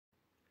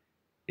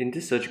In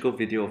this surgical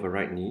video of a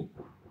right knee,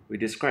 we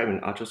describe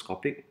an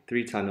arthroscopic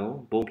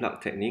 3-tunnel bone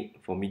plug technique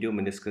for medial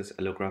meniscus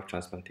allograft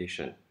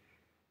transplantation.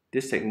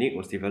 This technique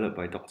was developed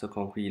by Dr.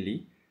 Kong-Hui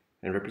Lee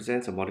and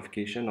represents a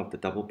modification of the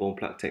double bone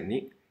plug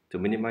technique to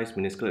minimize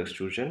meniscal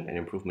extrusion and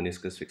improve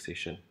meniscus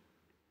fixation.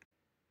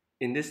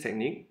 In this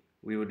technique,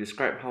 we will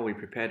describe how we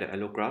prepare the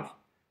allograft,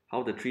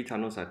 how the 3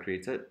 tunnels are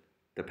created,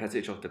 the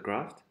passage of the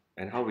graft,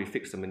 and how we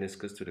fix the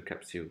meniscus to the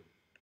capsule.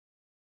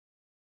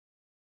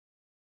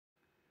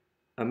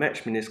 A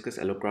matched meniscus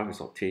allograft is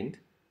obtained,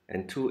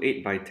 and two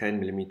 8 by 10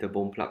 mm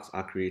bone plugs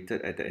are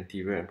created at the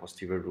anterior and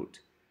posterior root.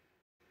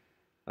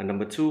 A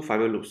number 2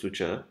 fiber loop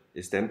suture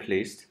is then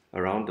placed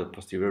around the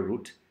posterior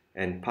root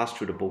and passed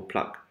through the bone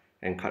plug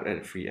and cut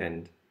at the free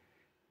end.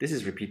 This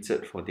is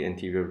repeated for the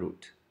anterior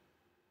root.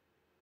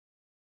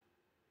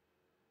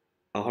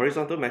 A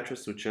horizontal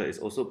mattress suture is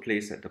also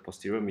placed at the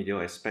posterior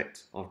medial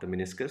aspect of the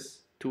meniscus,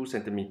 2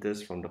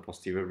 cm from the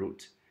posterior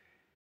root.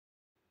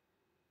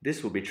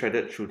 This will be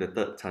threaded through the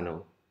 3rd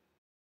tunnel.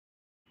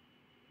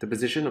 The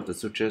position of the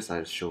sutures are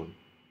as shown.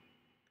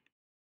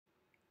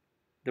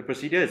 The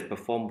procedure is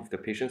performed with the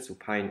patient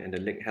supine and the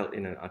leg held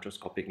in an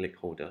arthroscopic leg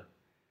holder.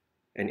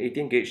 An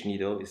 18-gauge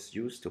needle is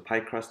used to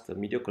pie crust the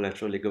medial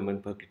collateral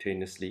ligament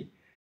percutaneously.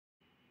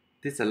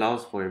 This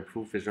allows for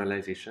improved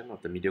visualization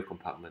of the medial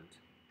compartment.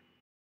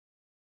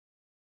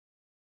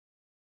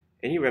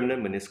 Any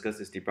remnant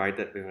meniscus is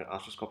debrided with an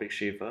arthroscopic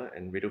shaver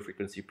and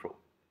radiofrequency probe.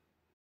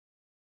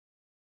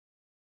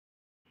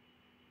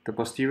 The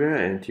posterior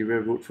and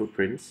anterior root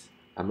footprints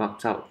are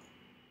marked out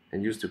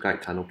and used to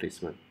guide tunnel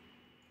placement.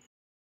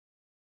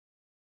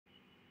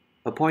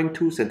 A point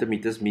 2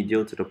 cm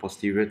medial to the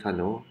posterior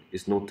tunnel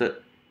is noted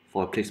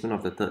for placement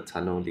of the 3rd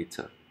tunnel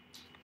later.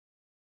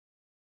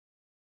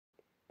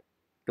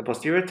 The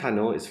posterior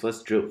tunnel is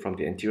first drilled from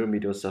the anterior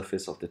medial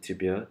surface of the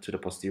tibia to the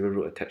posterior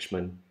root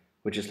attachment,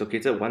 which is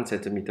located 1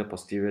 cm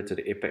posterior to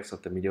the apex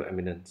of the medial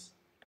eminence.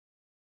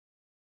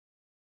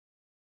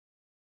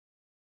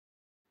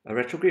 A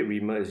retrograde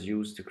reamer is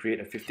used to create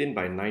a 15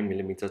 by 9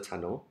 mm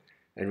tunnel,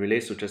 and relay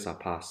sutures are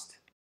passed.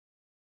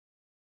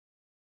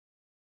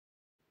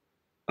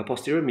 A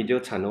posterior medial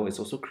tunnel is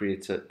also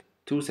created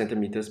 2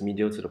 cm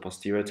medial to the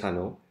posterior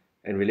tunnel,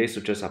 and relay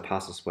sutures are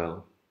passed as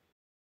well.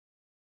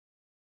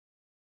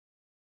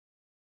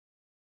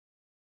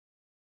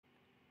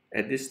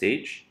 At this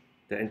stage,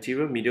 the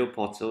anterior medial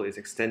portal is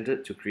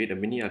extended to create a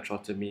mini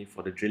arthrotomy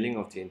for the drilling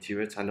of the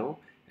anterior tunnel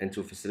and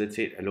to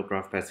facilitate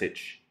allograft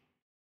passage.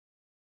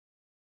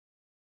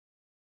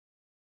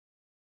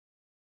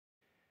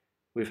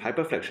 With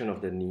hyperflexion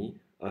of the knee,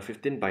 a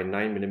 15 by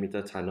 9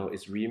 mm tunnel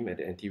is reamed at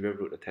the anterior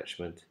root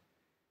attachment.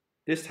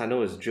 This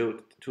tunnel is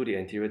drilled through the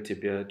anterior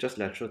tibia just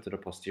lateral to the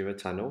posterior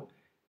tunnel,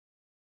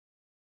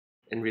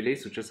 and relay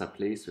sutures are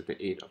placed with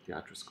the aid of the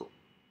arthroscope.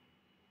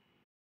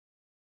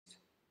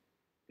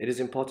 It is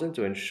important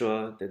to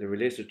ensure that the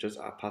relay sutures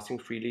are passing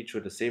freely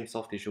through the same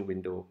soft tissue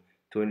window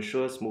to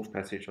ensure smooth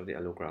passage of the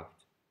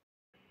allograft.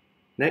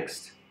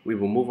 Next, we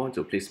will move on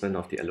to placement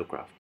of the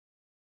allograft.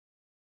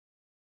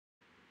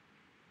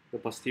 The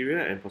posterior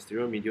and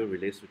posterior medial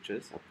relay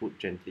sutures are pulled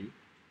gently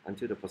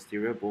until the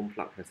posterior bone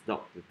plug has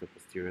docked with the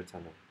posterior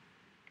tunnel.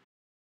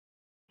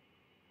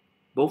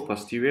 Both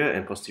posterior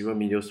and posterior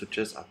medial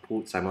sutures are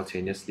pulled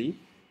simultaneously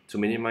to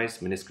minimize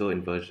meniscal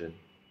inversion.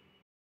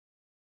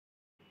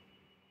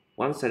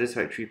 Once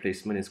satisfactory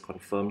placement is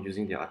confirmed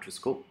using the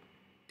arthroscope,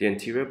 the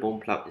anterior bone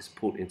plug is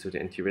pulled into the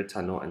anterior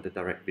tunnel under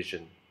direct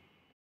vision.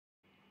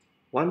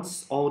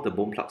 Once all the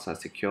bone plugs are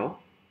secure,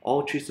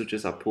 all 3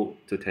 sutures are pulled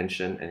to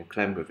tension and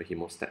clamped with a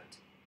hemostat.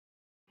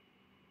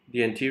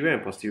 The anterior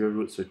and posterior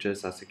root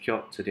sutures are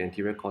secured to the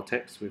anterior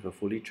cortex with a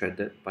fully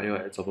threaded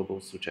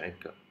bioadsorbable suture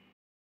anchor.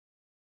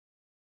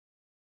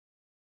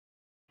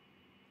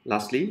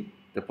 Lastly,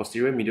 the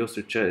posterior medial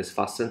suture is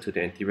fastened to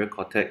the anterior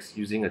cortex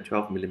using a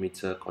 12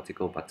 mm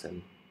cortical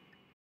button.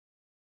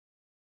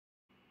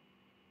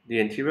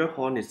 The anterior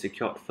horn is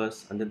secured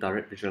first under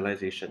direct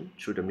visualization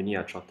through the mini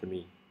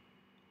arthrotomy.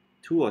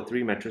 2 or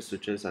 3 mattress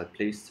sutures are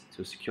placed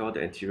to secure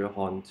the anterior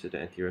horn to the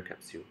anterior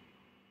capsule.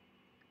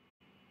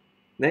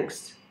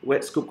 Next,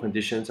 wet scoop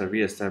conditions are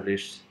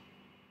re-established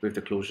with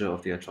the closure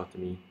of the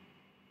arthrotomy.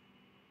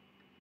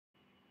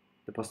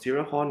 The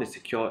posterior horn is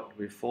secured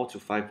with 4 to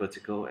 5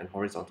 vertical and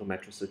horizontal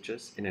mattress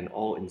sutures in an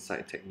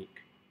all-inside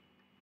technique.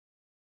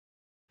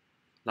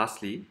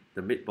 Lastly,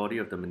 the mid-body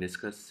of the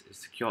meniscus is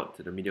secured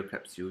to the medial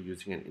capsule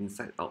using an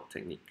inside-out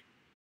technique.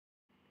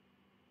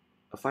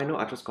 A final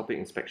arthroscopic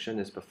inspection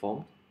is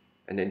performed,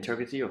 and the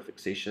integrity of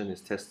fixation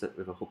is tested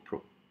with a hook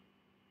probe.